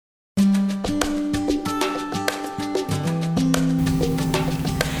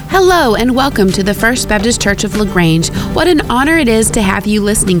Hello and welcome to the First Baptist Church of LaGrange. What an honor it is to have you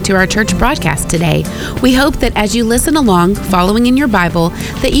listening to our church broadcast today. We hope that as you listen along, following in your Bible,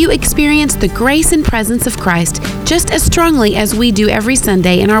 that you experience the grace and presence of Christ just as strongly as we do every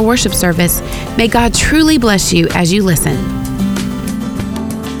Sunday in our worship service. May God truly bless you as you listen.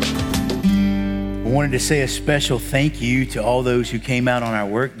 I wanted to say a special thank you to all those who came out on our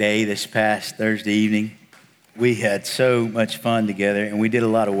work day this past Thursday evening. We had so much fun together, and we did a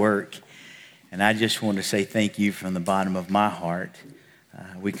lot of work. And I just want to say thank you from the bottom of my heart.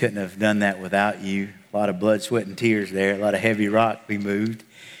 We couldn't have done that without you. A lot of blood, sweat, and tears there. A lot of heavy rock we moved,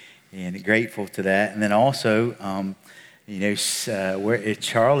 and grateful to that. And then also,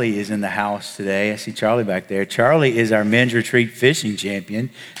 Charlie is in the house today. I see Charlie back there. Charlie is our men's retreat fishing champion.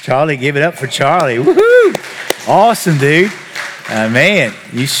 Charlie, give it up for Charlie. Woohoo! Awesome, dude. Man,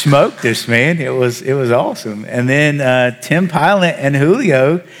 you smoked this, man. It was awesome. And then Tim Pilot and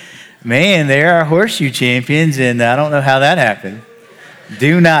Julio, man, they're our horseshoe champions, and I don't know how that happened.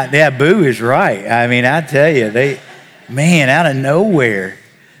 Boo is right. I mean, I tell you, out of nowhere.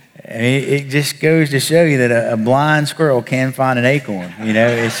 I mean, it just goes to show you that a blind squirrel can find an acorn. You know,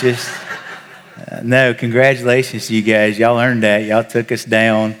 it's just, no, congratulations to you guys. Y'all earned that. Y'all took us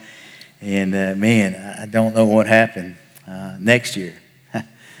down. And, I don't know what happened. Next year.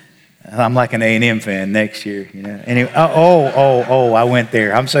 I'm like an A&M fan next year, you know. Anyway, I went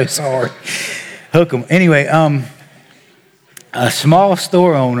there. I'm so sorry. Hook 'em. Anyway, a small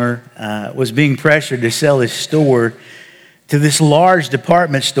store owner was being pressured to sell his store to this large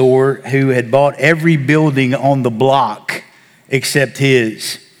department store who had bought every building on the block except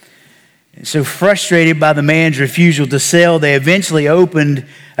his. And so frustrated by the man's refusal to sell, they eventually opened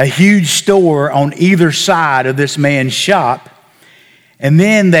a huge store on either side of this man's shop. And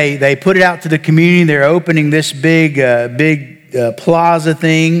then they put it out to the community. They're opening this big plaza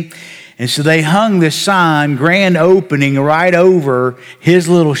thing. And so they hung this sign, grand opening, right over his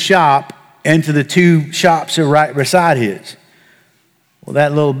little shop into the two shops that are right beside his. Well,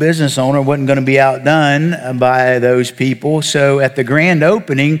 that little business owner wasn't going to be outdone by those people. So at the grand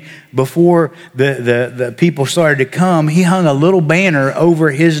opening, before the people started to come, he hung a little banner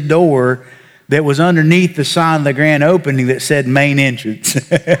over his door that was underneath the sign of the grand opening that said main entrance.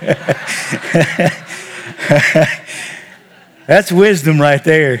 That's wisdom right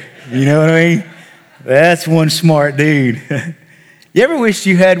there. You know what I mean? That's one smart dude. You ever wish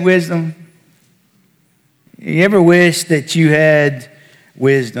you had wisdom? You ever wish that you had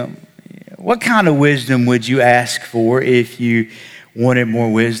wisdom? What kind of wisdom would you ask for if you wanted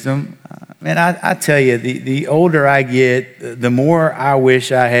more wisdom? Man, I tell you, the older I get, the more I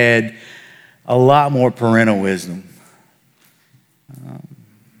wish I had a lot more parental wisdom.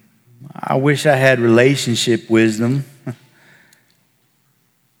 I wish I had relationship wisdom.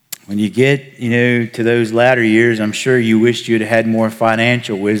 When you get, to those latter years, I'm sure you wished you'd had more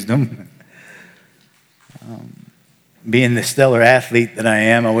financial wisdom. Being the stellar athlete that I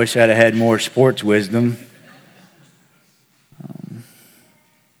am, I wish I'd have had more sports wisdom.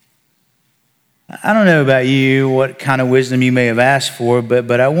 I don't know about you, what kind of wisdom you may have asked for,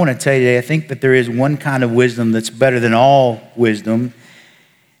 but I want to tell you today, I think that there is one kind of wisdom that's better than all wisdom.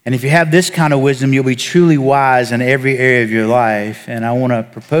 And if you have this kind of wisdom, you'll be truly wise in every area of your life. And I want to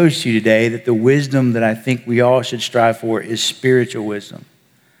propose to you today that the wisdom that I think we all should strive for is spiritual wisdom.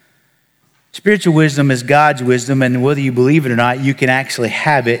 Spiritual wisdom is God's wisdom, and whether you believe it or not, you can actually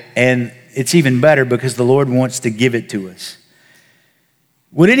have it, and it's even better because the Lord wants to give it to us.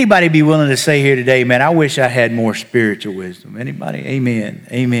 Would anybody be willing to say here today, man, I wish I had more spiritual wisdom? Anybody? Amen.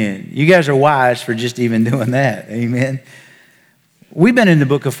 Amen. You guys are wise for just even doing that. Amen. We've been in the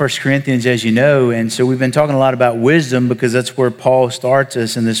book of 1 Corinthians, as you know, and so we've been talking a lot about wisdom because that's where Paul starts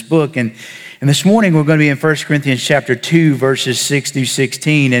us in this book. And this morning we're going to be in 1 Corinthians chapter 2, verses 6 through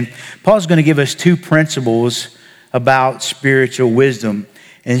 16. And Paul's going to give us two principles about spiritual wisdom.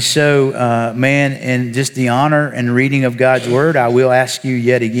 And so, in just the honor and reading of God's word, I will ask you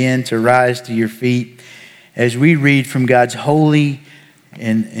yet again to rise to your feet as we read from God's holy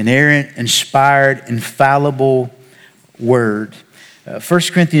and inerrant, inspired, infallible word. 1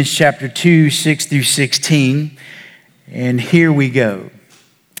 Corinthians chapter 2, 6 through 16. And here we go.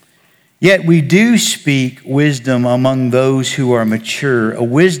 Yet we do speak wisdom among those who are mature, a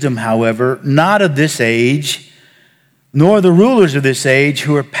wisdom, however, not of this age, nor the rulers of this age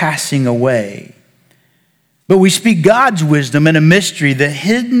who are passing away. But we speak God's wisdom in a mystery, the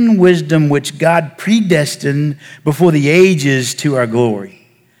hidden wisdom which God predestined before the ages to our glory.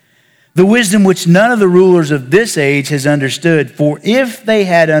 The wisdom which none of the rulers of this age has understood, for if they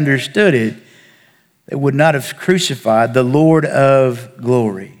had understood it, they would not have crucified the Lord of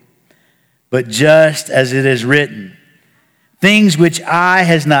glory. but just as it is written, things which eye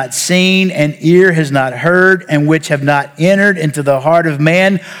has not seen and ear has not heard and which have not entered into the heart of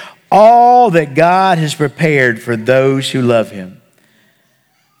man, all that God has prepared for those who love him.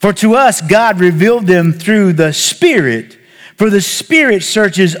 For to us God revealed them through the Spirit, for the Spirit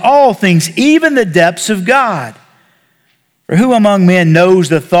searches all things, even the depths of God. For who among men knows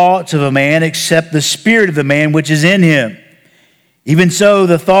the thoughts of a man except the spirit of the man which is in him? Even so,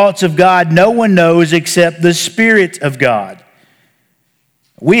 the thoughts of God no one knows except the Spirit of God.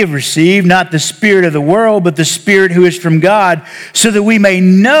 We have received not the spirit of the world, but the Spirit who is from God, so that we may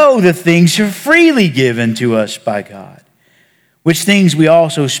know the things freely given to us by God. Which things we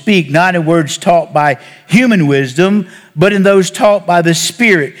also speak, not in words taught by human wisdom, but in those taught by the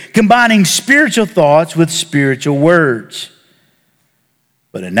Spirit, combining spiritual thoughts with spiritual words.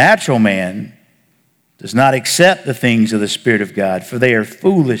 But a natural man does not accept the things of the Spirit of God, for they are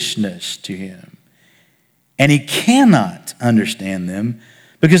foolishness to him. And he cannot understand them,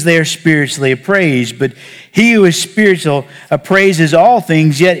 because they are spiritually appraised. But he who is spiritual appraises all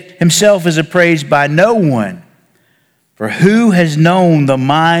things, yet himself is appraised by no one. For who has known the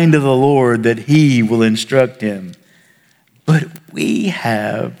mind of the Lord that he will instruct him? But we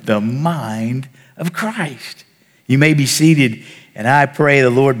have the mind of Christ. You may be seated, and I pray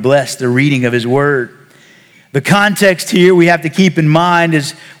the Lord bless the reading of his word. The context here we have to keep in mind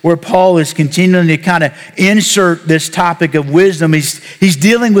is where Paul is continuing to kind of insert this topic of wisdom. He's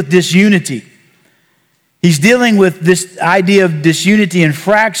dealing with disunity. He's dealing with this idea of disunity and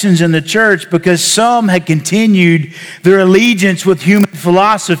fractions in the church because some had continued their allegiance with human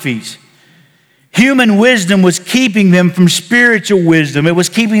philosophies. Human wisdom was keeping them from spiritual wisdom. It was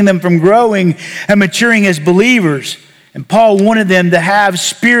keeping them from growing and maturing as believers. And Paul wanted them to have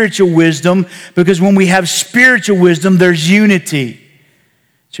spiritual wisdom because when we have spiritual wisdom, there's unity.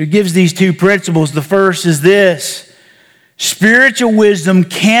 So he gives these two principles. The first is this: spiritual wisdom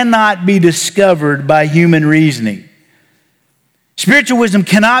cannot be discovered by human reasoning. Spiritual wisdom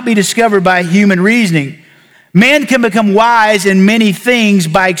cannot be discovered by human reasoning. Man can become wise in many things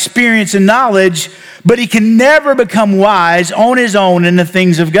by experience and knowledge, but he can never become wise on his own in the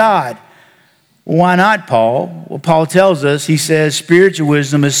things of God. Why not, Paul? Well, Paul tells us, he says, spiritual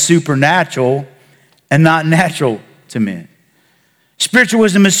wisdom is supernatural and not natural to men. Spiritual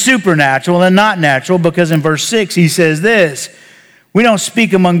wisdom is supernatural and not natural because in verse 6 he says this: we don't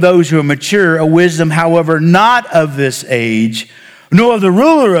speak among those who are mature a wisdom, however, not of this age, nor of the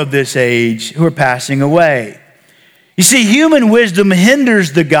ruler of this age who are passing away. You see, human wisdom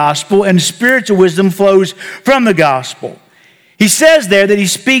hinders the gospel and spiritual wisdom flows from the gospel. He says there that he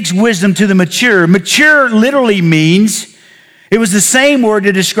speaks wisdom to the mature. Mature literally means, it was the same word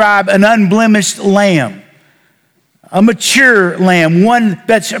to describe an unblemished lamb. A mature lamb, one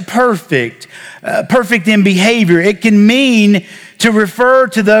that's perfect in behavior. It can mean to refer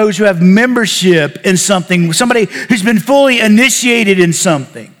to those who have membership in something, somebody who's been fully initiated in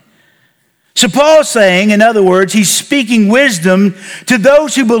something. So Paul's saying, in other words, he's speaking wisdom to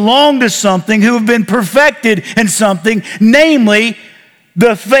those who belong to something, who have been perfected in something, namely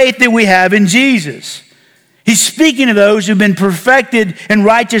the faith that we have in Jesus. He's speaking to those who've been perfected in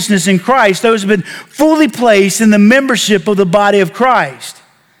righteousness in Christ, those who've been fully placed in the membership of the body of Christ.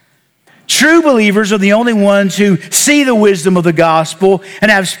 True believers are the only ones who see the wisdom of the gospel and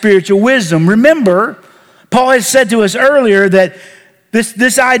have spiritual wisdom. Remember, Paul has said to us earlier that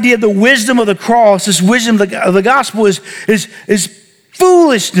this idea of the wisdom of the cross, this wisdom of the gospel is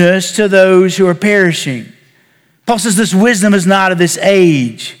foolishness to those who are perishing. Paul says this wisdom is not of this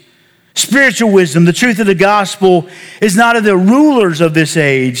age. Spiritual wisdom, the truth of the gospel, is not of the rulers of this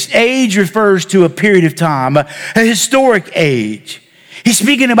age. Age refers to a period of time, a historic age. He's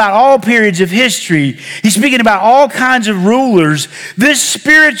speaking about all periods of history. He's speaking about all kinds of rulers. This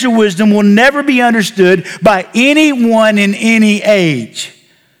spiritual wisdom will never be understood by anyone in any age.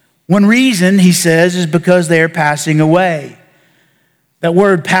 One reason, he says, is because they are passing away. That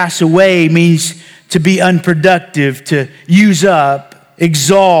word pass away means to be unproductive, to use up,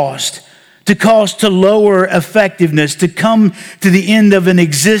 exhaust, to cause to lower effectiveness, to come to the end of an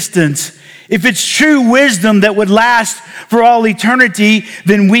existence. If it's true wisdom that would last for all eternity,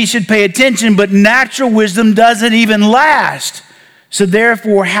 then we should pay attention, but natural wisdom doesn't even last. So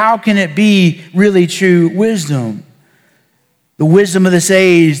therefore, how can it be really true wisdom? The wisdom of this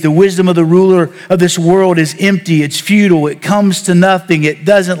age, the wisdom of the ruler of this world is empty, it's futile, it comes to nothing, it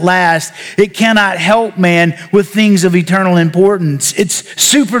doesn't last, it cannot help man with things of eternal importance. It's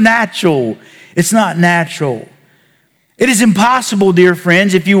supernatural, it's not natural. It is impossible, dear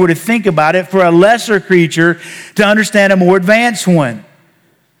friends, if you were to think about it, for a lesser creature to understand a more advanced one.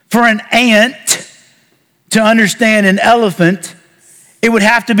 For an ant to understand an elephant, it would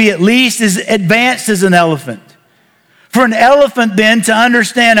have to be at least as advanced as an elephant. For an elephant then to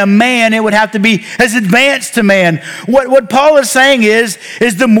understand a man, it would have to be as advanced to man. What Paul is saying is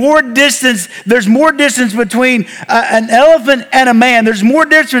the more distance, there's more distance between an elephant and a man. There's more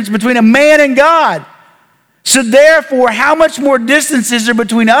distance between a man and God. So therefore, how much more distance is there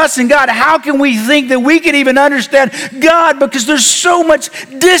between us and God? How can we think that we can even understand God? Because there's so much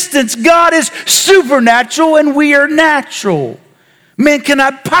distance. God is supernatural and we are natural. Man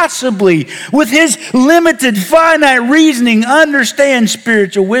cannot possibly, with his limited, finite reasoning, understand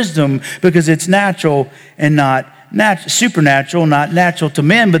spiritual wisdom because it's natural and not supernatural, not natural to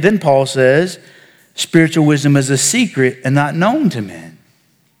men. But then Paul says, spiritual wisdom is a secret and not known to men.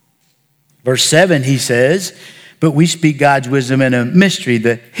 Verse 7, he says, but we speak God's wisdom in a mystery,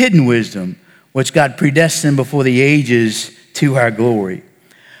 the hidden wisdom, which God predestined before the ages to our glory.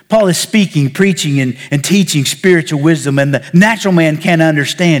 Paul is speaking, preaching, and teaching spiritual wisdom, and the natural man can't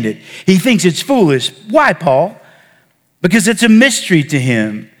understand it. He thinks it's foolish. Why, Paul? Because it's a mystery to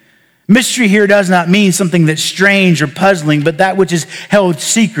him. Mystery here does not mean something that's strange or puzzling, but that which is held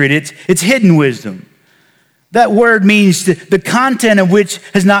secret. It's hidden wisdom. That word means the content of which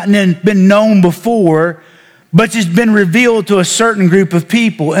has not been known before, but has been revealed to a certain group of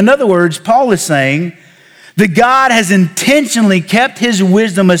people. In other words, Paul is saying that God has intentionally kept his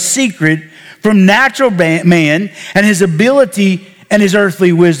wisdom a secret from natural man and his ability and his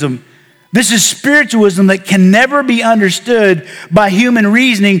earthly wisdom. This is spiritual wisdom that can never be understood by human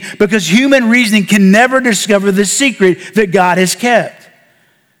reasoning because human reasoning can never discover the secret that God has kept.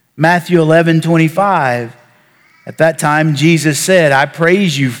 Matthew 11:25. At that time, Jesus said, I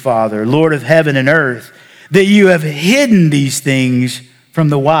praise you, Father, Lord of heaven and earth, that you have hidden these things from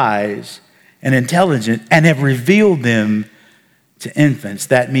the wise and intelligent and have revealed them to infants.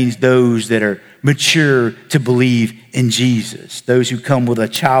 That means those that are mature to believe in Jesus, those who come with a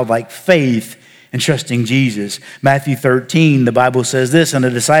childlike faith and trusting Jesus. Matthew 13, the Bible says this, and the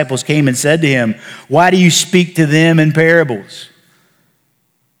disciples came and said to him, why do you speak to them in parables?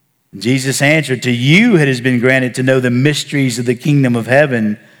 Jesus answered, to you it has been granted to know the mysteries of the kingdom of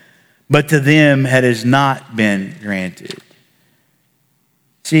heaven, but to them it has not been granted.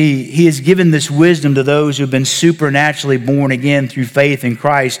 See, he has given this wisdom to those who have been supernaturally born again through faith in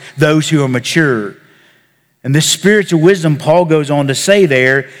Christ, those who are mature. And this spiritual wisdom, Paul goes on to say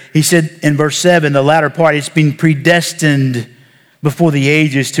there, he said in verse 7, the latter part, it's been predestined before the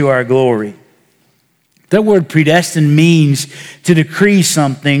ages to our glory. That word predestined means to decree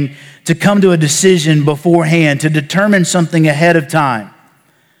something, to come to a decision beforehand, to determine something ahead of time.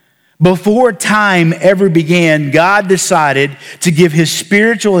 Before time ever began, God decided to give his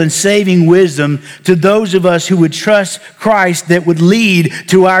spiritual and saving wisdom to those of us who would trust Christ that would lead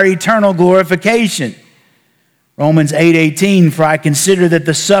to our eternal glorification. Romans 8:18, for I consider that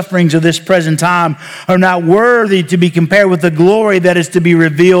the sufferings of this present time are not worthy to be compared with the glory that is to be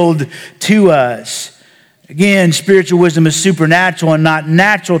revealed to us. Again, spiritual wisdom is supernatural and not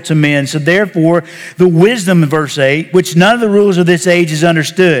natural to men. So therefore, the wisdom in verse 8, which none of the rulers of this age has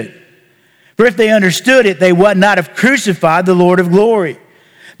understood. For if they understood it, they would not have crucified the Lord of glory.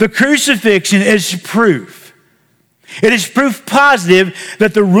 The crucifixion is proof. It is proof positive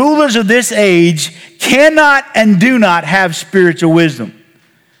that the rulers of this age cannot and do not have spiritual wisdom.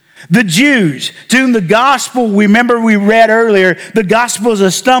 The Jews, to whom the gospel, remember we read earlier, the gospel is a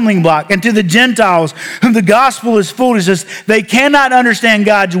stumbling block. And to the Gentiles, whom the gospel is foolishness, they cannot understand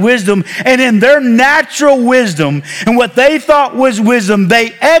God's wisdom. And in their natural wisdom, and what they thought was wisdom,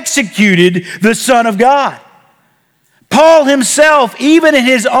 they executed the Son of God. Paul himself, even in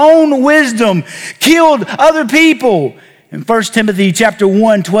his own wisdom, killed other people. In 1 Timothy chapter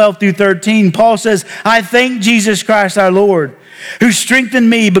 1, 12 through 13, Paul says, I thank Jesus Christ our Lord, who strengthened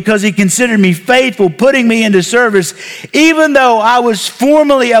me because he considered me faithful, putting me into service, even though I was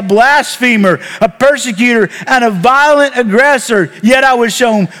formerly a blasphemer, a persecutor, and a violent aggressor. Yet I was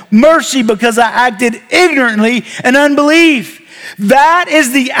shown mercy because I acted ignorantly in unbelief. That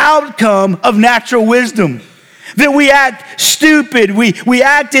is the outcome of natural wisdom. That we act stupid, we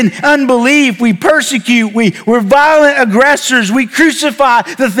act in unbelief, we persecute, we're violent aggressors, we crucify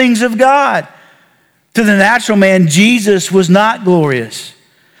the things of God. To the natural man, Jesus was not glorious.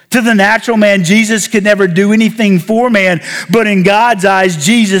 To the natural man, Jesus could never do anything for man, but in God's eyes,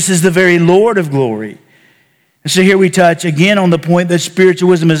 Jesus is the very Lord of glory. And so here we touch again on the point that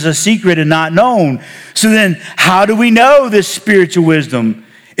spiritual wisdom is a secret and not known. So then, how do we know this spiritual wisdom?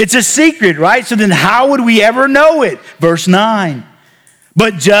 It's a secret, right? So then how would we ever know it? Verse 9,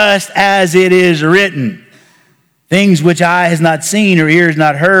 but just as it is written, Things which eye has not seen or ear has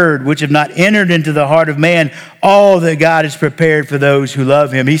not heard, which have not entered into the heart of man, all that God has prepared for those who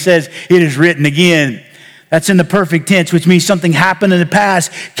love him. He says, it is written again. That's in the perfect tense, which means something happened in the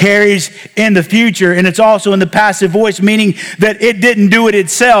past, carries in the future, and it's also in the passive voice, meaning that it didn't do it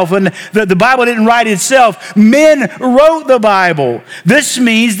itself, and the Bible didn't write itself. Men wrote the Bible. This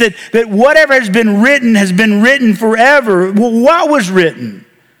means that whatever has been written forever. Well, what was written?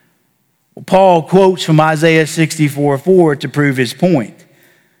 Well, Paul quotes from Isaiah 64:4 to prove his point.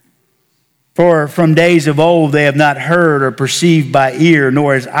 For from days of old they have not heard or perceived by ear,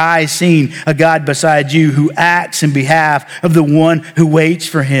 nor has eye seen a God beside you who acts in behalf of the one who waits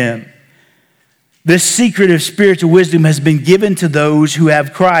for him. This secret of spiritual wisdom has been given to those who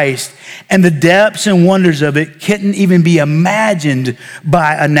have Christ, and the depths and wonders of it couldn't even be imagined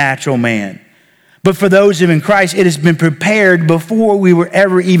by a natural man. But for those who are in Christ, it has been prepared before we were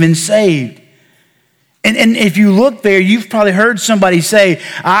ever even saved. And if you look there, you've probably heard somebody say,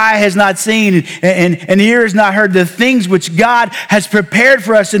 eye has not seen and ear has not heard the things which God has prepared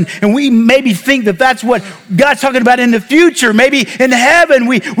for us. And we maybe think that that's what God's talking about in the future. Maybe in heaven,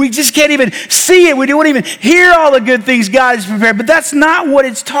 we just can't even see it. We don't even hear all the good things God has prepared. But that's not what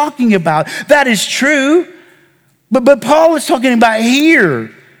it's talking about. That is true. But Paul is talking about here.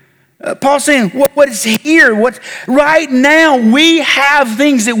 Paul's saying, what is here? What's right now? We have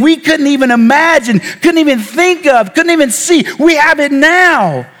things that we couldn't even imagine, couldn't even think of, couldn't even see. We have it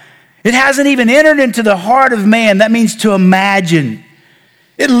now. It hasn't even entered into the heart of man. That means to imagine.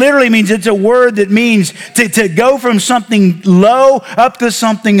 It literally means, it's a word that means to go from something low up to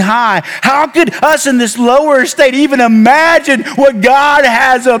something high. How could us in this lower state even imagine what God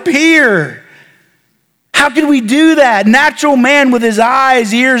has up here? How can we do that? Natural man with his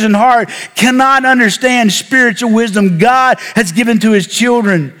eyes, ears, and heart cannot understand spiritual wisdom God has given to his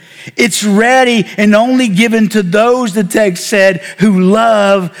children. It's ready and only given to those, the text said, who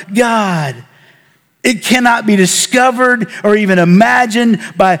love God. It cannot be discovered or even imagined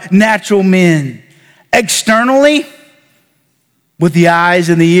by natural men. Externally, with the eyes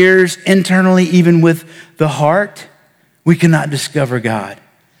and the ears, internally, even with the heart, we cannot discover God.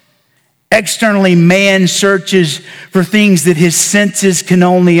 Externally, man searches for things that his senses can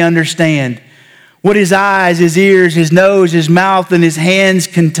only understand. What his eyes, his ears, his nose, his mouth, and his hands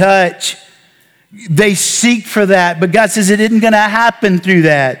can touch. They seek for that, but God says it isn't going to happen through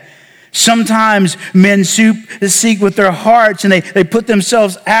that. Sometimes men seek with their hearts, and they put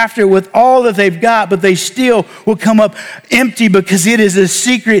themselves after with all that they've got, but they still will come up empty because it is a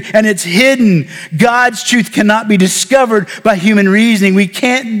secret and it's hidden. God's truth cannot be discovered by human reasoning. We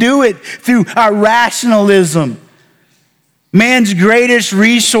can't do it through our rationalism. Man's greatest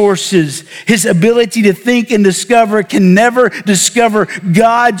resources, his ability to think and discover, can never discover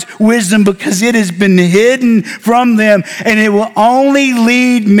God's wisdom because it has been hidden from them, and it will only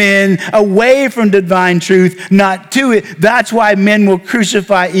lead men away from divine truth, not to it. That's why men will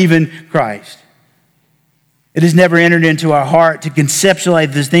crucify even Christ. It has never entered into our heart to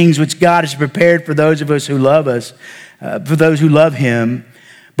conceptualize the things which God has prepared for those of us who love us, for those who love him.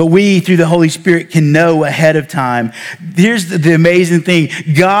 But we, through the Holy Spirit, can know ahead of time. Here's the amazing thing.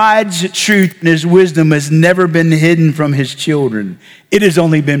 God's truth and his wisdom has never been hidden from his children. It has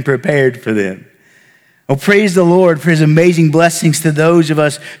only been prepared for them. Oh, praise the Lord for his amazing blessings to those of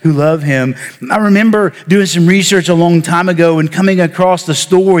us who love him. I remember doing some research a long time ago and coming across the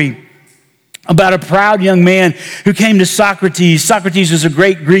story about a proud young man who came to Socrates. Socrates was a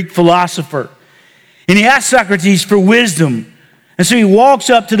great Greek philosopher. And he asked Socrates for wisdom. And so he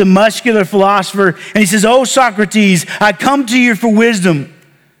walks up to the muscular philosopher and he says, "Oh, Socrates, I come to you for wisdom."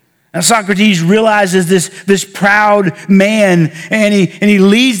 And Socrates realizes this proud man, and he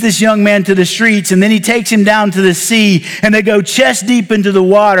leads this young man to the streets, and then he takes him down to the sea, and they go chest deep into the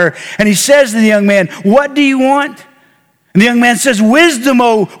water. And he says to the young man, "What do you want?" And the young man says, "Wisdom,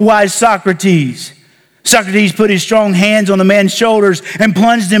 O wise Socrates." Socrates put his strong hands on the man's shoulders and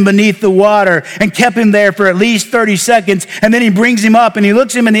plunged him beneath the water and kept him there for at least 30 seconds. And then he brings him up and he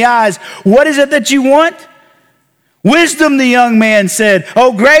looks him in the eyes. "What is it that you want?" "Wisdom," the young man said.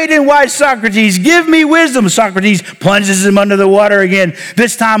 "Oh, great and wise Socrates, give me wisdom." Socrates plunges him under the water again.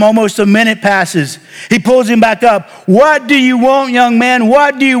 This time almost a minute passes. He pulls him back up. "What do you want, young man?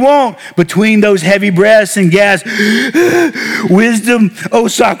 What do you want?" Between those heavy breaths and gasps, "Wisdom, oh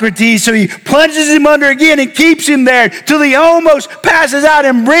Socrates." So he plunges him under again and keeps him there till he almost passes out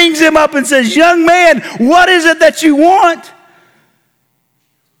and brings him up and says, "Young man, what is it that you want?"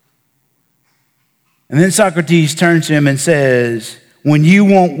 And then Socrates turns to him and says, "When you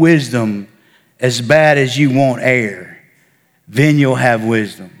want wisdom as bad as you want air, then you'll have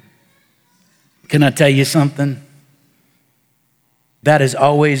wisdom." Can I tell you something? That has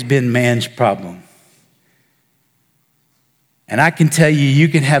always been man's problem. And I can tell you, you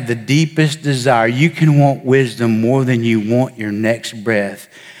can have the deepest desire. You can want wisdom more than you want your next breath.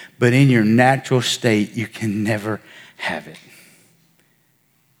 But in your natural state, you can never have it.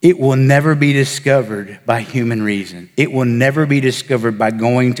 It will never be discovered by human reason. It will never be discovered by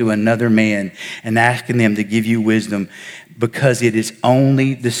going to another man and asking them to give you wisdom, because it is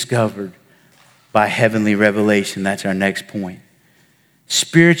only discovered by heavenly revelation. That's our next point.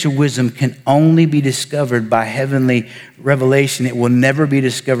 Spiritual wisdom can only be discovered by heavenly revelation. It will never be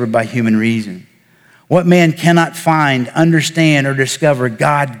discovered by human reason. What man cannot find, understand, or discover,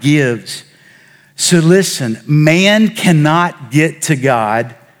 God gives. So listen, man cannot get to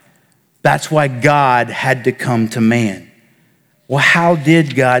God. That's why God had to come to man. Well, how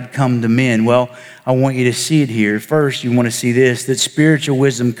did God come to men? Well, I want you to see it here. First, you want to see this, that spiritual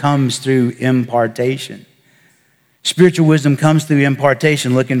wisdom comes through impartation. Spiritual wisdom comes through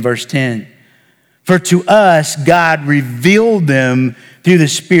impartation. Look in verse 10. For to us, God revealed them through the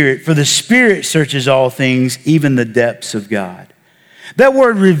Spirit. For the Spirit searches all things, even the depths of God. That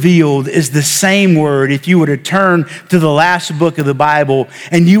word revealed is the same word if you were to turn to the last book of the Bible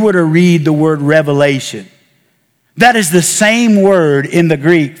and you were to read the word revelation. That is the same word in the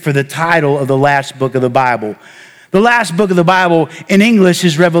Greek for the title of the last book of the Bible. The last book of the Bible in English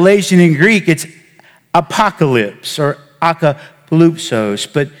is Revelation. In Greek, it's apocalypse or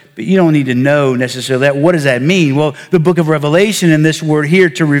akalypsos, but you don't need to know necessarily that. What does that mean? Well, the book of Revelation, and this word here,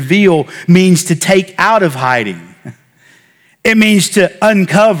 to reveal, means to take out of hiding. It means to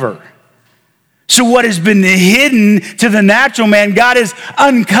uncover. So what has been hidden to the natural man, God has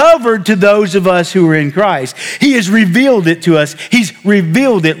uncovered to those of us who are in Christ. He has revealed it to us. He's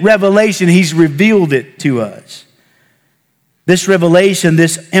revealed it. Revelation, he's revealed it to us. This revelation,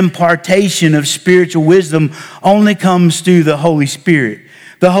 this impartation of spiritual wisdom only comes through the Holy Spirit.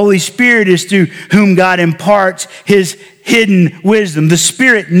 The Holy Spirit is through whom God imparts his hidden wisdom. The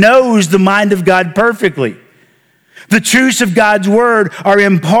Spirit knows the mind of God perfectly. The truths of God's word are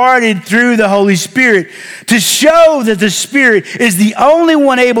imparted through the Holy Spirit. To show that the Spirit is the only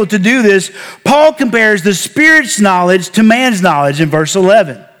one able to do this, Paul compares the Spirit's knowledge to man's knowledge in verse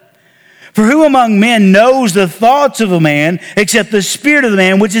 11. For who among men knows the thoughts of a man except the spirit of the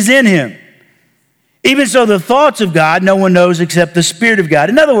man which is in him? Even so, the thoughts of God no one knows except the Spirit of God.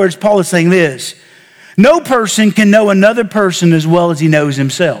 In other words, Paul is saying this: no person can know another person as well as he knows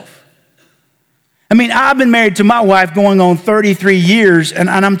himself. I mean, I've been married to my wife going on 33 years, and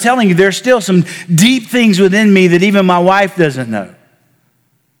I'm telling you, there's still some deep things within me that even my wife doesn't know.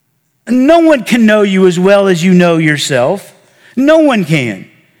 No one can know you as well as you know yourself. No one can.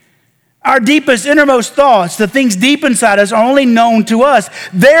 Our deepest, innermost thoughts, the things deep inside us, are only known to us.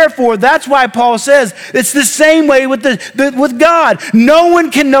 Therefore, that's why Paul says it's the same way with God. No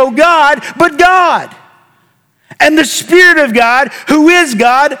one can know God but God. And the Spirit of God, who is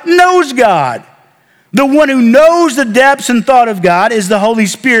God, knows God. The one who knows the depths and thought of God is the Holy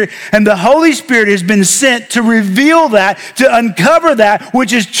Spirit. And the Holy Spirit has been sent to reveal that, to uncover that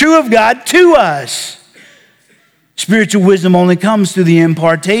which is true of God to us. Spiritual wisdom only comes through the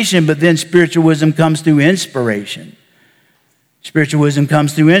impartation, but then spiritual wisdom comes through inspiration. Spiritual wisdom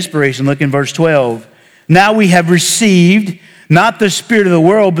comes through inspiration. Look in verse 12. Now we have received not the spirit of the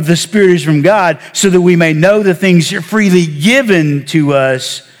world, but the Spirit is from God, so that we may know the things freely given to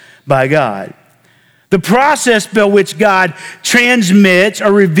us by God. The process by which God transmits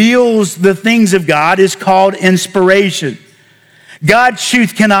or reveals the things of God is called inspiration. God's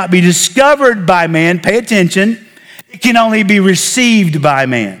truth cannot be discovered by man. Pay attention. It can only be received by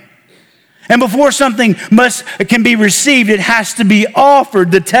man. And before something can be received, it has to be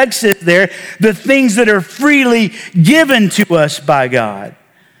offered. The text says there, the things that are freely given to us by God.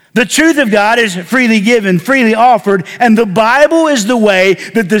 The truth of God is freely given, freely offered, and the Bible is the way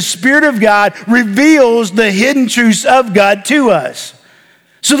that the Spirit of God reveals the hidden truths of God to us.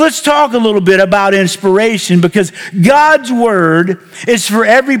 So let's talk a little bit about inspiration, because God's word is for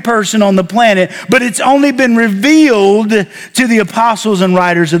every person on the planet, but it's only been revealed to the apostles and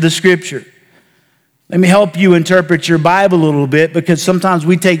writers of the Scripture. Let me help you interpret your Bible a little bit, because sometimes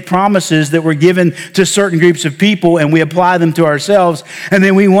we take promises that were given to certain groups of people and we apply them to ourselves, and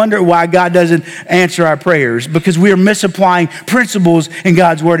then we wonder why God doesn't answer our prayers, because we are misapplying principles in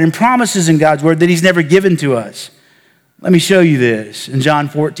God's word and promises in God's word that he's never given to us. Let me show you this in John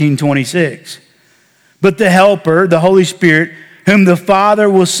 14:26. But the Helper, the Holy Spirit, whom the Father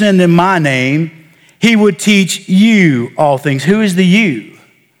will send in my name, he would teach you all things. Who is the you?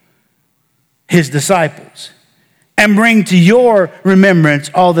 His disciples. And bring to your remembrance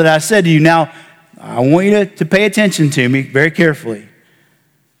all that I said to you. Now, I want you to pay attention to me very carefully.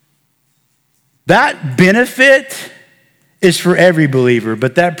 That benefit is for every believer,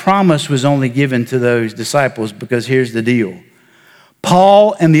 but that promise was only given to those disciples because here's the deal.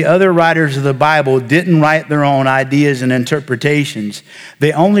 Paul and the other writers of the Bible didn't write their own ideas and interpretations.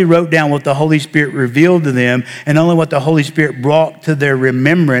 They only wrote down what the Holy Spirit revealed to them and only what the Holy Spirit brought to their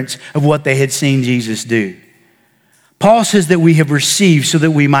remembrance of what they had seen Jesus do. Paul says that we have received so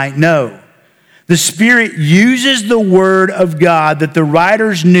that we might know. The Spirit uses the Word of God that the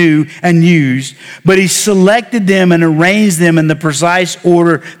writers knew and used, but He selected them and arranged them in the precise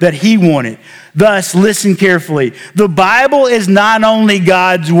order that He wanted. Thus, listen carefully. The Bible is not only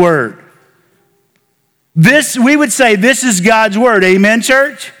God's Word. We would say this is God's Word. Amen,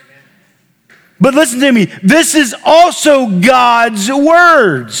 church? But listen to me. This is also God's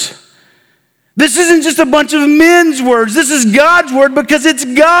words. This isn't just a bunch of men's words. This is God's word because it's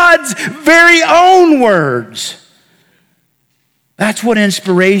God's very own words. That's what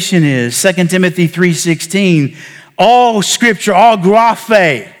inspiration is. 2 Timothy 3:16. All scripture, all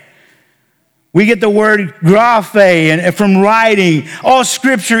graphe. We get the word graphe and from writing. All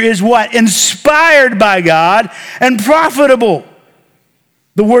scripture is what? Inspired by God and profitable.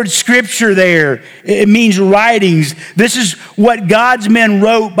 The word scripture there, it means writings. This is what God's men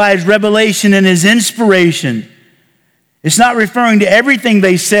wrote by His revelation and His inspiration. It's not referring to everything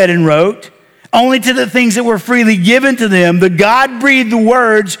they said and wrote, only to the things that were freely given to them, the God-breathed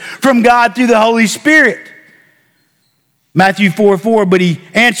words from God through the Holy Spirit. Matthew 4:4, but He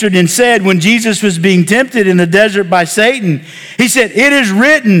answered and said, when Jesus was being tempted in the desert by Satan, He said, it is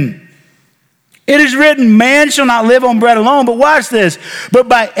written, man shall not live on bread alone, but watch this, but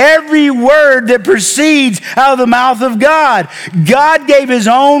by every word that proceeds out of the mouth of God. God gave His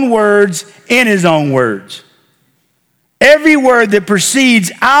own words in His own words. Every word that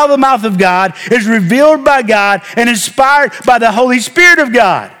proceeds out of the mouth of God is revealed by God and inspired by the Holy Spirit of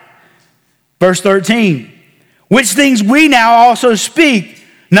God. Verse 13, which things we now also speak,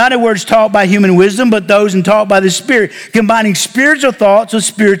 not in words taught by human wisdom, but those taught by the Spirit, combining spiritual thoughts with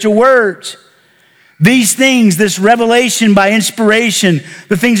spiritual words. These things, this revelation by inspiration,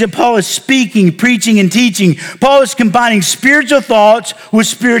 the things that Paul is speaking, preaching, and teaching, Paul is combining spiritual thoughts with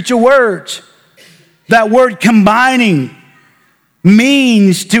spiritual words. That word combining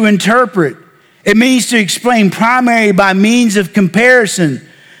means to interpret. It means to explain primarily by means of comparison,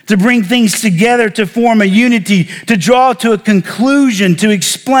 to bring things together to form a unity, to draw to a conclusion, to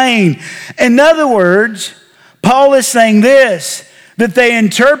explain. In other words, Paul is saying this, that they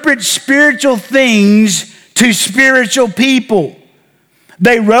interpret spiritual things to spiritual people.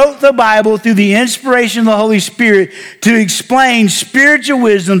 They wrote the Bible through the inspiration of the Holy Spirit to explain spiritual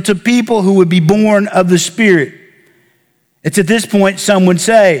wisdom to people who would be born of the Spirit. It's at this point some would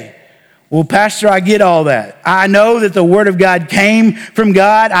say, well, Pastor, I get all that. I know that the Word of God came from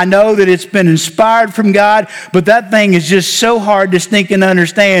God. I know that it's been inspired from God, but that thing is just so hard to think and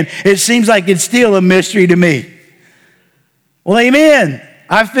understand. It seems like it's still a mystery to me. Well, amen.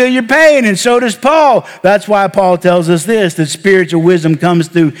 I feel your pain, and so does Paul. That's why Paul tells us this, that spiritual wisdom comes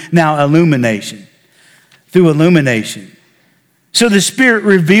through now illumination. Through illumination. So the Spirit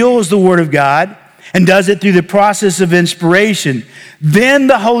reveals the Word of God and does it through the process of inspiration. Then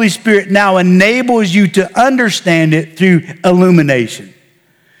the Holy Spirit now enables you to understand it through illumination.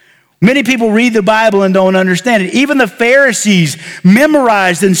 Many people read the Bible and don't understand it. Even the Pharisees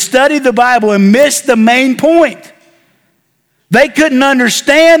memorized and studied the Bible and missed the main point. They couldn't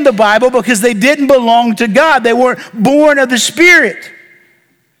understand the Bible because they didn't belong to God. They weren't born of the Spirit.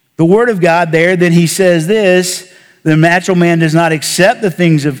 The Word of God there, then he says this, the natural man does not accept the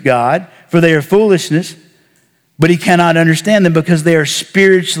things of God, for they are foolishness, but he cannot understand them because they are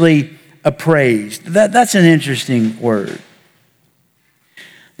spiritually appraised. That's an interesting word.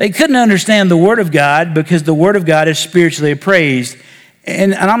 They couldn't understand the Word of God because the Word of God is spiritually appraised.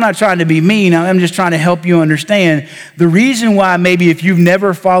 And I'm not trying to be mean. I'm just trying to help you understand. The reason why maybe if you've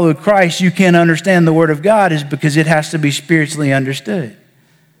never followed Christ, you can't understand the Word of God is because it has to be spiritually understood.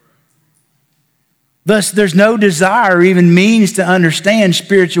 Thus, there's no desire or even means to understand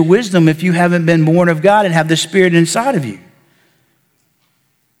spiritual wisdom if you haven't been born of God and have the Spirit inside of you.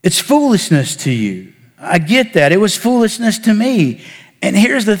 It's foolishness to you. I get that. It was foolishness to me. And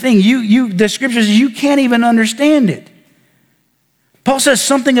here's the thing. The Scripture says you can't even understand it. Paul says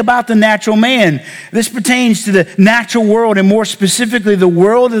something about the natural man. This pertains to the natural world, and more specifically, the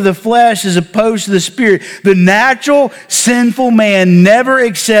world of the flesh as opposed to the Spirit. The natural, sinful man never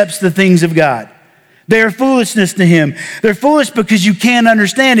accepts the things of God. They are foolishness to him. They're foolish because you can't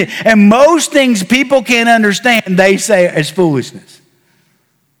understand it. And most things people can't understand, they say is foolishness.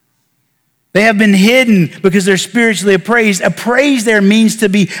 They have been hidden because they're spiritually appraised. Appraised there means to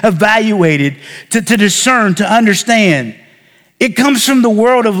be evaluated, to discern, to understand. It comes from the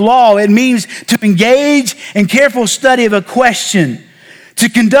world of law. It means to engage in careful study of a question, to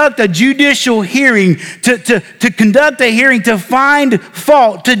conduct a judicial hearing, to conduct a hearing, to find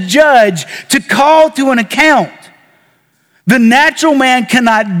fault, to judge, to call to an account. The natural man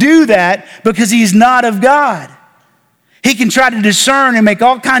cannot do that because he's not of God. He can try to discern and make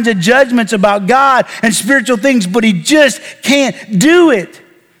all kinds of judgments about God and spiritual things, but he just can't do it.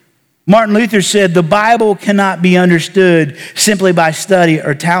 Martin Luther said, the Bible cannot be understood simply by study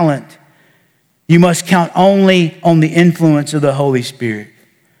or talent. You must count only on the influence of the Holy Spirit.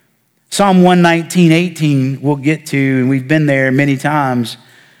 Psalm 119:18 we'll get to, and we've been there many times,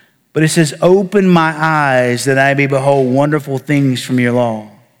 but it says, open my eyes that I may behold wonderful things from your law.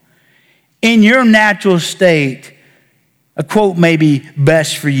 In your natural state, a quote may be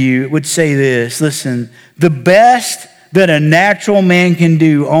best for you. It would say this, listen, the best that a natural man can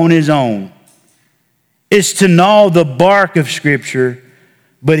do on his own is to gnaw the bark of Scripture,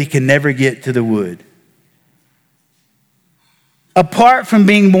 but he can never get to the wood. Apart from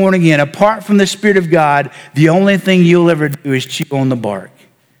being born again, apart from the Spirit of God, the only thing you'll ever do is chew on the bark.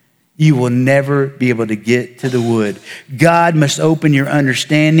 You will never be able to get to the wood. God must open your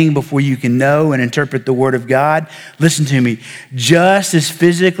understanding before you can know and interpret the Word of God. Listen to me. Just as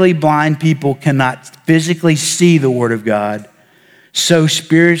physically blind people cannot physically see the Word of God, so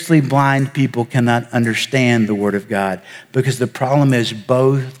spiritually blind people cannot understand the Word of God, because the problem is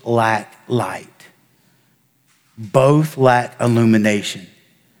both lack light. Both lack illumination.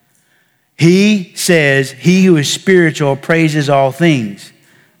 He says, he who is spiritual appraises all things.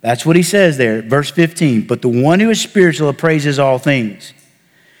 That's what he says there, verse 15. But the one who is spiritual appraises all things.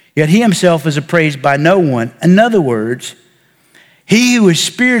 Yet he himself is appraised by no one. In other words, he who is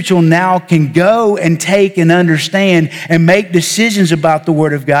spiritual now can go and take and understand and make decisions about the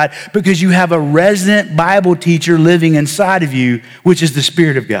Word of God because you have a resident Bible teacher living inside of you, which is the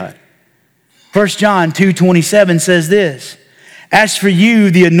Spirit of God. 1 John 2:27 says this, as for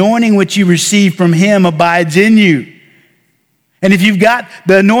you, the anointing which you receive from him abides in you. And if you've got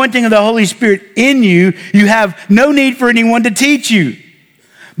the anointing of the Holy Spirit in you, you have no need for anyone to teach you.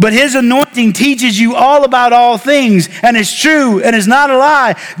 But his anointing teaches you all about all things, and it's true and it's not a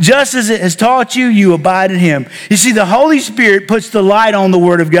lie. Just as it has taught you, you abide in him. You see, the Holy Spirit puts the light on the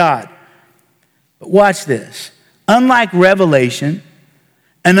Word of God. But watch this. Unlike revelation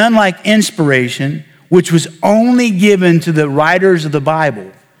and unlike inspiration, which was only given to the writers of the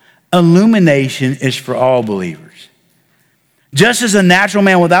Bible, illumination is for all believers. Just as a natural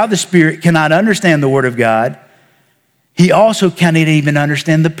man without the Spirit cannot understand the Word of God, he also cannot even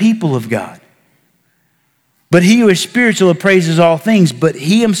understand the people of God. But he who is spiritual appraises all things, but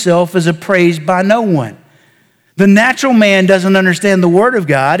he himself is appraised by no one. The natural man doesn't understand the Word of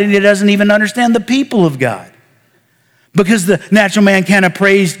God, and he doesn't even understand the people of God. Because the natural man can't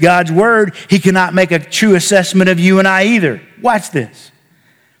appraise God's Word, he cannot make a true assessment of you and I either. Watch this.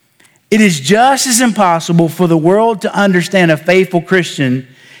 It is just as impossible for the world to understand a faithful Christian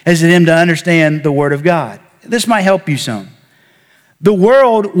as it is to understand the Word of God. This might help you some. The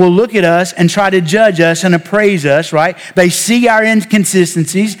world will look at us and try to judge us and appraise us, right? They see our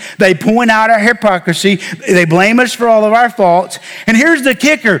inconsistencies. They point out our hypocrisy. They blame us for all of our faults. And here's the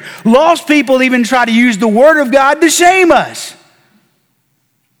kicker. Lost people even try to use the Word of God to shame us.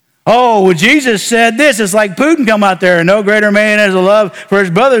 Oh, well, Jesus said this. It's like Putin come out there, and no greater man has a love for his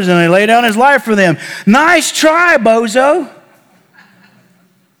brothers than he lay down his life for them. Nice try, bozo.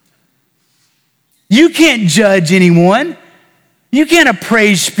 You can't judge anyone. You can't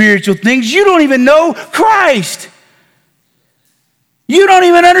appraise spiritual things. You don't even know Christ. You don't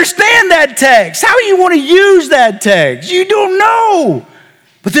even understand that text. How do you want to use that text? You don't know.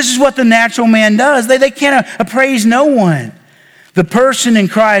 But this is what the natural man does. They can't appraise no one. The person in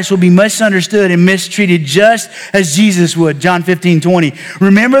Christ will be misunderstood and mistreated just as Jesus would. John 15:20.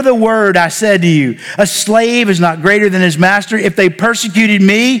 Remember the word I said to you. A slave is not greater than his master. If they persecuted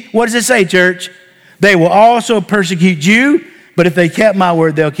me, what does it say, church? They will also persecute you, but if they kept my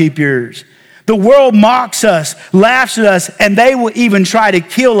word, they'll keep yours. The world mocks us, laughs at us, and they will even try to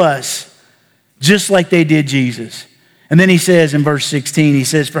kill us, just like they did Jesus. And then he says in verse 16, he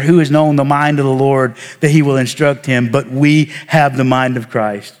says, for who has known the mind of the Lord that he will instruct him, but we have the mind of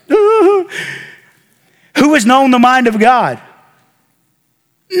Christ. Who has known the mind of God?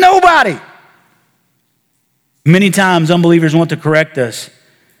 Nobody. Many times unbelievers want to correct us.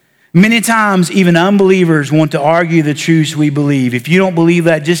 Many times even unbelievers want to argue the truths we believe. If you don't believe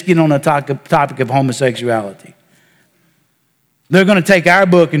that, just get on the topic of homosexuality. They're going to take our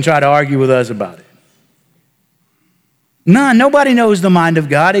book and try to argue with us about it. Nobody knows the mind of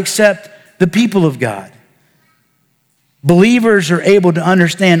God except the people of God. Believers are able to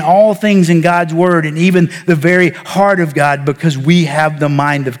understand all things in God's word and even the very heart of God because we have the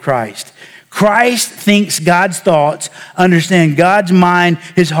mind of Christ. Christ thinks God's thoughts, understand God's mind,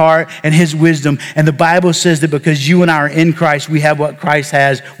 his heart, and his wisdom. And the Bible says that because you and I are in Christ, we have what Christ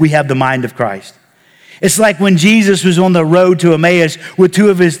has. We have the mind of Christ. It's like when Jesus was on the road to Emmaus with two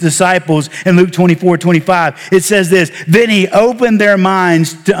of his disciples in Luke 24:25. It says this, then he opened their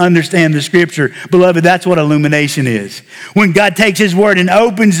minds to understand the scripture. Beloved, that's what illumination is. When God takes his word and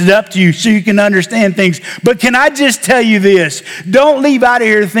opens it up to you so you can understand things. But can I just tell you this? Don't leave out of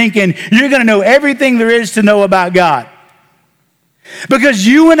here thinking you're going to know everything there is to know about God. Because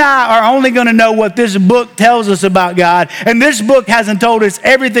you and I are only going to know what this book tells us about God. And this book hasn't told us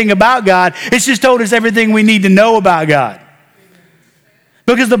everything about God. It's just told us everything we need to know about God.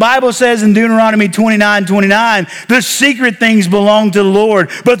 Because the Bible says in Deuteronomy 29:29, the secret things belong to the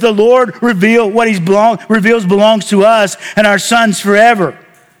Lord. But the Lord reveals belongs to us and our sons forever.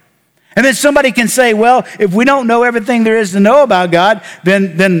 And then somebody can say, well, if we don't know everything there is to know about God,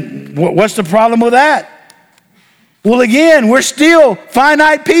 then what's the problem with that? Well, again, we're still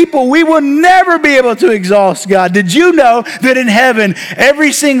finite people. We will never be able to exhaust God. Did you know that in heaven,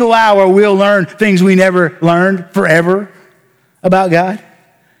 every single hour we'll learn things we never learned forever about God?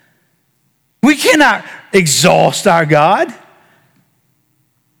 We cannot exhaust our God.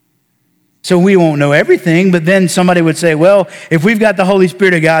 So we won't know everything, but then somebody would say, well, if we've got the Holy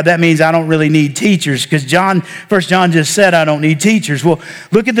Spirit of God, that means I don't really need teachers because 1 John just said I don't need teachers. Well,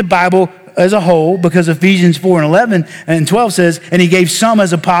 look at the Bible as a whole, because Ephesians 4:11 and 12 says, and he gave some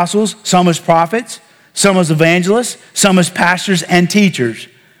as apostles, some as prophets, some as evangelists, some as pastors and teachers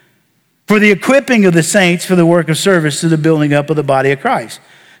for the equipping of the saints for the work of service to the building up of the body of Christ.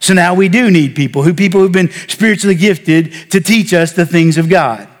 So now we do need people who've been spiritually gifted to teach us the things of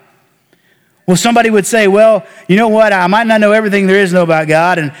God. Well, somebody would say, well, you know what? I might not know everything there is to know about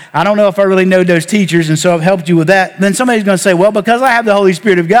God, and I don't know if I really know those teachers, and so I've helped you with that. Then somebody's going to say, well, because I have the Holy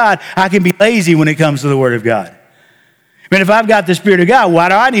Spirit of God, I can be lazy when it comes to the Word of God. I mean, if I've got the Spirit of God, why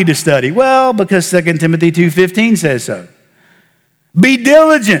do I need to study? Well, because 2 Timothy 2:15 says so. Be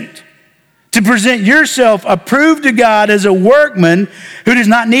diligent to present yourself approved to God as a workman who does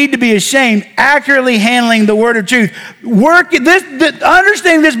not need to be ashamed, accurately handling the word of truth.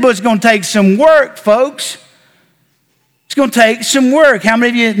 Understanding this book is going to take some work, folks. It's going to take some work. How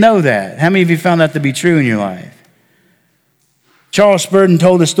many of you know that? How many of you found that to be true in your life? Charles Spurgeon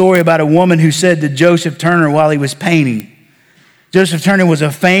told a story about a woman who said to Joseph Turner while he was painting. Joseph Turner was a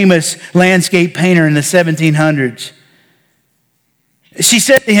famous landscape painter in the 1700s. She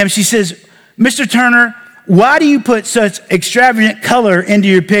said to him, she says, Mr. Turner, why do you put such extravagant color into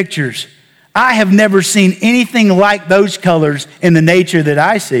your pictures? I have never seen anything like those colors in the nature that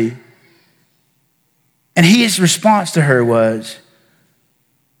I see. And his response to her was,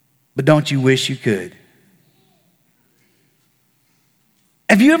 but don't you wish you could?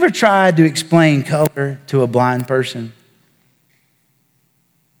 Have you ever tried to explain color to a blind person?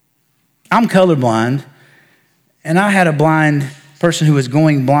 I'm colorblind, and I had a blind person who was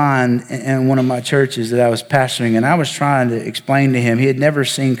going blind in one of my churches that I was pastoring, and I was trying to explain to him. He had never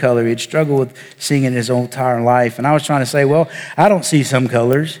seen color. He had struggled with seeing it his whole entire life, and I was trying to say, well, I don't see some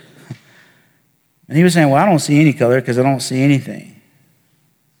colors. And he was saying, well, I don't see any color because I don't see anything.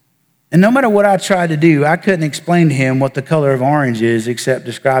 And no matter what I tried to do, I couldn't explain to him what the color of orange is except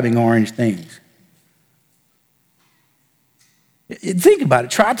describing orange things. Think about it.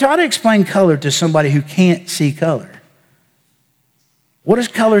 Try to explain color to somebody who can't see color. What does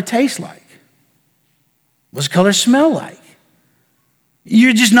color taste like? What does color smell like?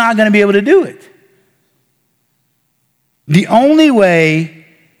 You're just not going to be able to do it. The only way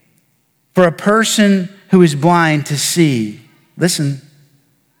for a person who is blind to see, listen,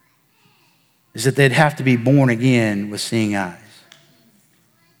 is that they'd have to be born again with seeing eyes.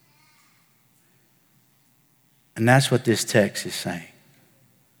 And that's what this text is saying.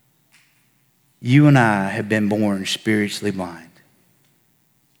 You and I have been born spiritually blind.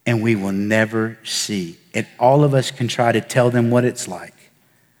 And we will never see. And all of us can try to tell them what it's like.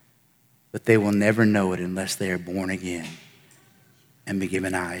 But they will never know it unless they are born again and be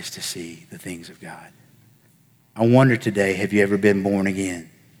given eyes to see the things of God. I wonder today, have you ever been born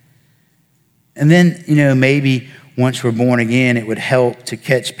again? And then, maybe once we're born again, it would help to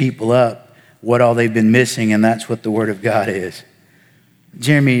catch people up what all they've been missing, and that's what the Word of God is.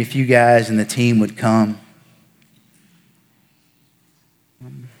 Jeremy, if you guys and the team would come.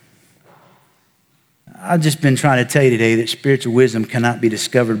 I've just been trying to tell you today that spiritual wisdom cannot be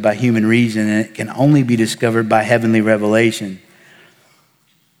discovered by human reason, and it can only be discovered by heavenly revelation.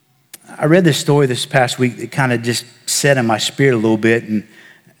 I read this story this past week that kind of just set in my spirit a little bit, and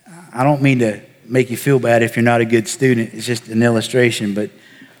I don't mean to make you feel bad if you're not a good student. It's just an illustration, but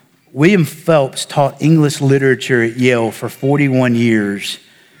William Phelps taught English literature at Yale for 41 years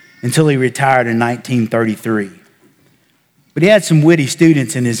until he retired in 1933. But he had some witty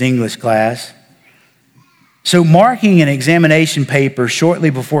students in his English class. So marking an examination paper shortly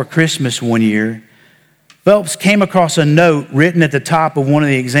before Christmas one year, Phelps came across a note written at the top of one of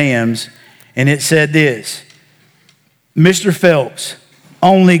the exams, and it said this: "Mr. Phelps,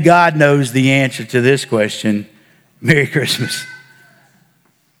 only God knows the answer to this question. Merry Christmas."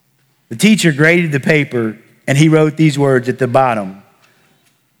 The teacher graded the paper, and he wrote these words at the bottom: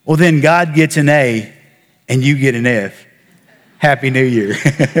 "Well, then God gets an A, and you get an F. Happy New Year."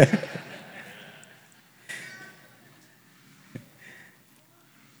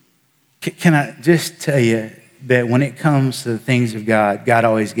 Can I just tell you that when it comes to the things of God, God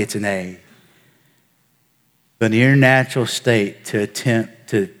always gets an A. But in your natural state to attempt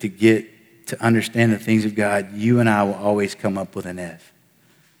to get to understand the things of God, you and I will always come up with an F.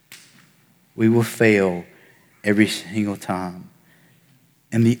 We will fail every single time.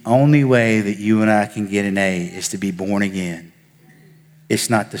 And the only way that you and I can get an A is to be born again. It's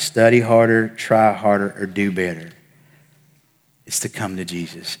not to study harder, try harder, or do better. It's to come to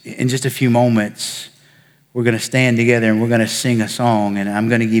Jesus. In just a few moments, we're going to stand together and we're going to sing a song, and I'm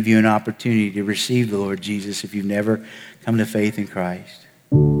going to give you an opportunity to receive the Lord Jesus if you've never come to faith in Christ.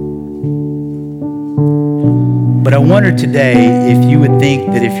 But I wonder today if you would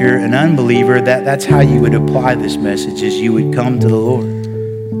think that if you're an unbeliever, that's how you would apply this message, is you would come to the Lord.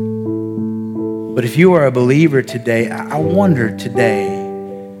 But if you are a believer today, I wonder today,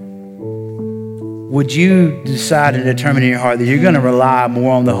 would you decide and determine in your heart that you're going to rely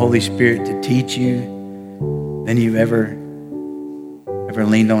more on the Holy Spirit to teach you than you've ever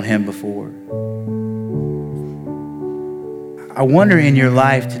leaned on Him before? I wonder in your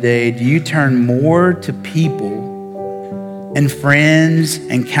life today, do you turn more to people and friends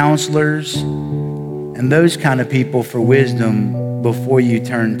and counselors and those kind of people for wisdom before you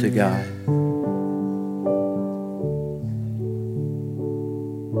turn to God?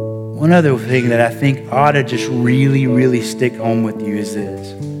 One other thing that I think ought to just really, really stick home with you is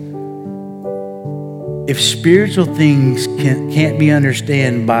this. If spiritual things can't be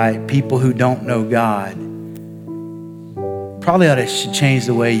understood by people who don't know God, probably ought to change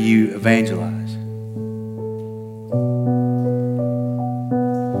the way you evangelize.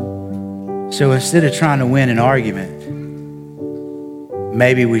 So instead of trying to win an argument,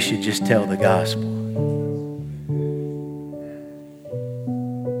 maybe we should just tell the gospel.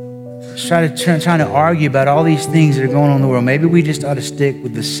 Trying to argue about all these things that are going on in the world. Maybe we just ought to stick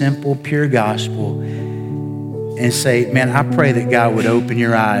with the simple, pure gospel and say, man, I pray that God would open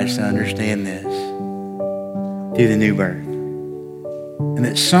your eyes to understand this through the new birth. And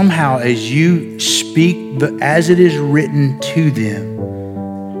that somehow as you speak as it is written to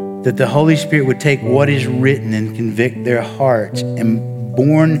them, that the Holy Spirit would take what is written and convict their hearts and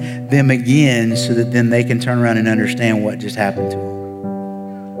born them again so that then they can turn around and understand what just happened to them.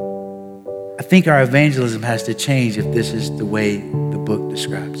 I think our evangelism has to change if this is the way the book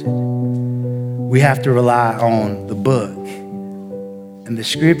describes it. We have to rely on the book and the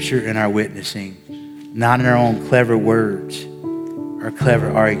scripture in our witnessing, not in our own clever words or clever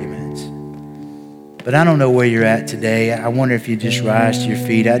arguments. But I don't know where you're at today. I wonder if you just rise to your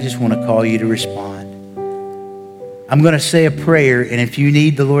feet. I just want to call you to respond. I'm going to say a prayer, and if you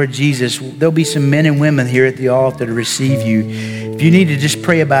need the Lord Jesus, there'll be some men and women here at the altar to receive you. If you need to just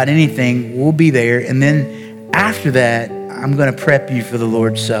pray about anything, we'll be there. And then after that, I'm going to prep you for the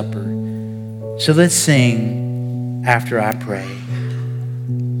Lord's Supper. So let's sing after I pray.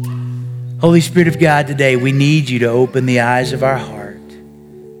 Holy Spirit of God, today we need you to open the eyes of our heart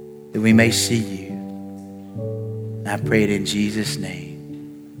that we may see you. And I pray it in Jesus' name.